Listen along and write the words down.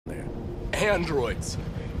Androids.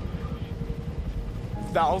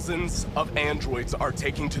 Thousands of androids are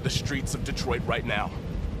taking to the streets of Detroit right now.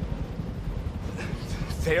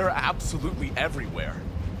 They're absolutely everywhere.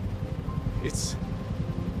 It's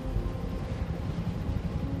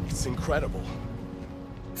incredible.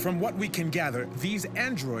 From what we can gather, these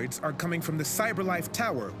androids are coming from the CyberLife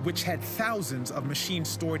Tower, which had thousands of machines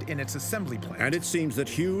stored in its assembly plant. And it seems that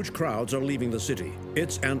huge crowds are leaving the city.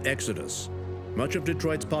 It's an exodus. Much of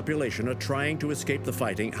Detroit's population are trying to escape the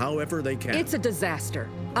fighting however they can. It's a disaster.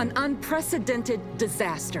 An unprecedented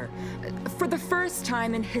disaster. For the first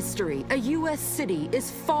time in history, a U.S. city is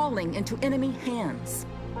falling into enemy hands.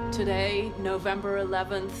 Today, November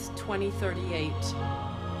 11th, 2038,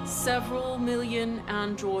 several million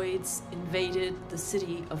androids invaded the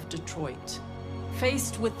city of Detroit.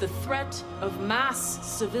 Faced with the threat of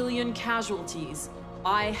mass civilian casualties,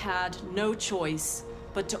 I had no choice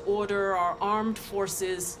but to order our armed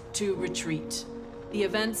forces to retreat. The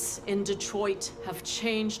events in Detroit have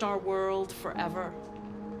changed our world forever.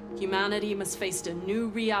 Humanity must face a new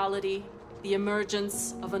reality, the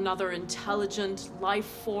emergence of another intelligent life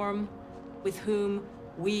form with whom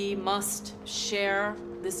we must share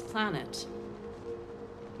this planet.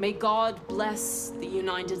 May God bless the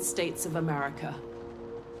United States of America.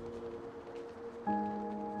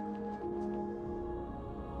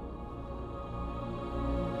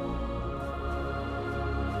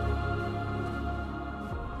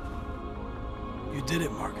 You did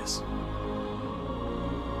it, Marcus.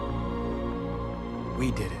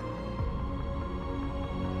 We did it.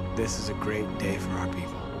 This is a great day for our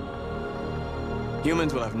people.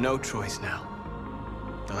 Humans will have no choice now.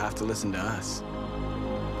 They'll have to listen to us.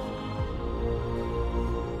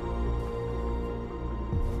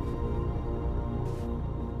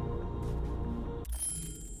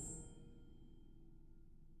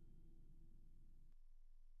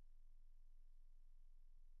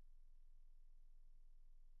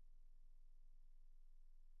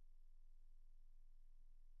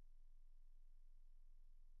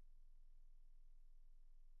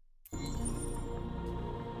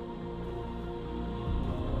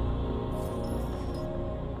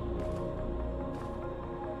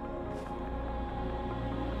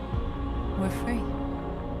 We're free.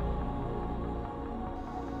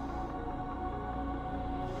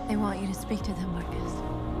 They want you to speak to them, Marcus.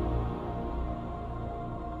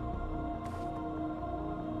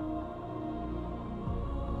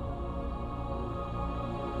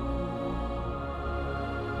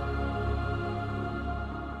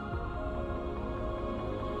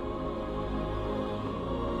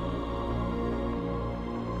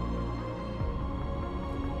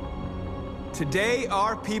 Today,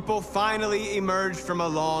 our people finally emerged from a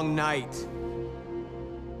long night.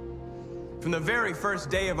 From the very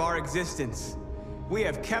first day of our existence, we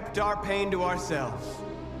have kept our pain to ourselves.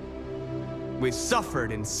 We've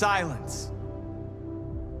suffered in silence.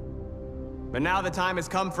 But now the time has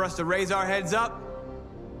come for us to raise our heads up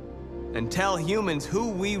and tell humans who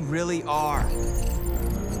we really are.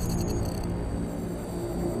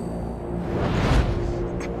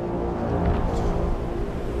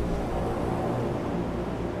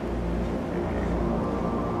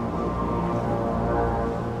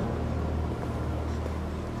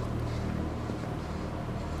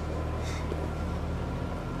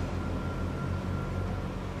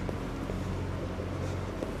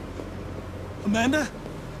 Amanda?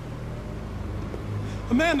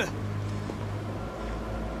 Amanda!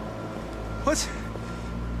 What's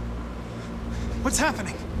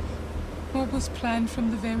happening? What was planned from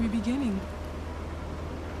the very beginning?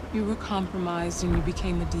 You were compromised and you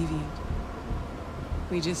became a deviant.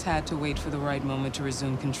 We just had to wait for the right moment to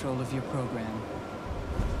resume control of your program.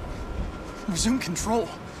 Resume control?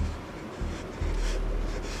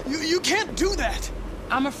 You can't do that!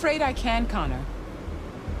 I'm afraid I can, Connor.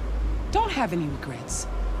 Don't have any regrets.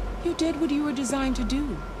 You did what you were designed to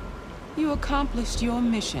do. You accomplished your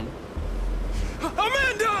mission.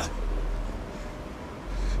 Amanda!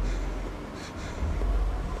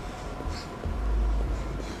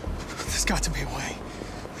 There's got to be a way.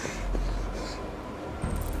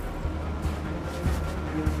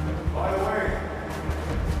 By the way,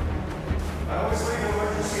 I always leave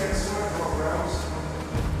emergency and swimming programs.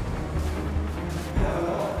 Never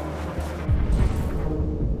know.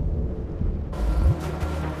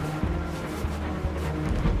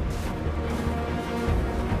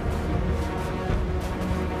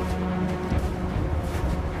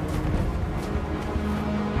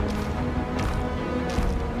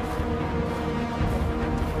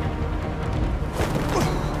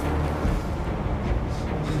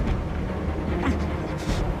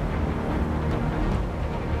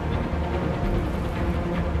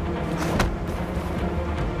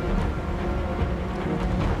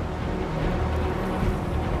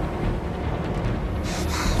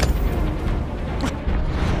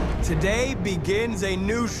 Today begins a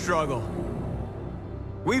new struggle.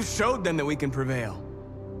 We've showed them that we can prevail.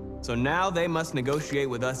 So now they must negotiate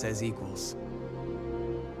with us as equals.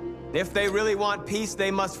 If they really want peace, they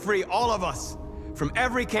must free all of us from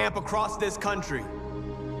every camp across this country.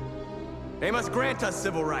 They must grant us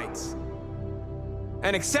civil rights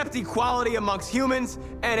and accept equality amongst humans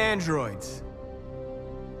and androids.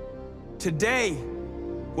 Today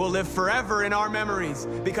will live forever in our memories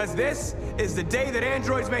because this is the day that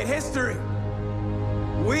androids made history.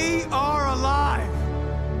 We are alive.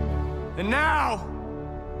 And now,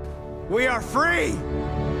 we are free!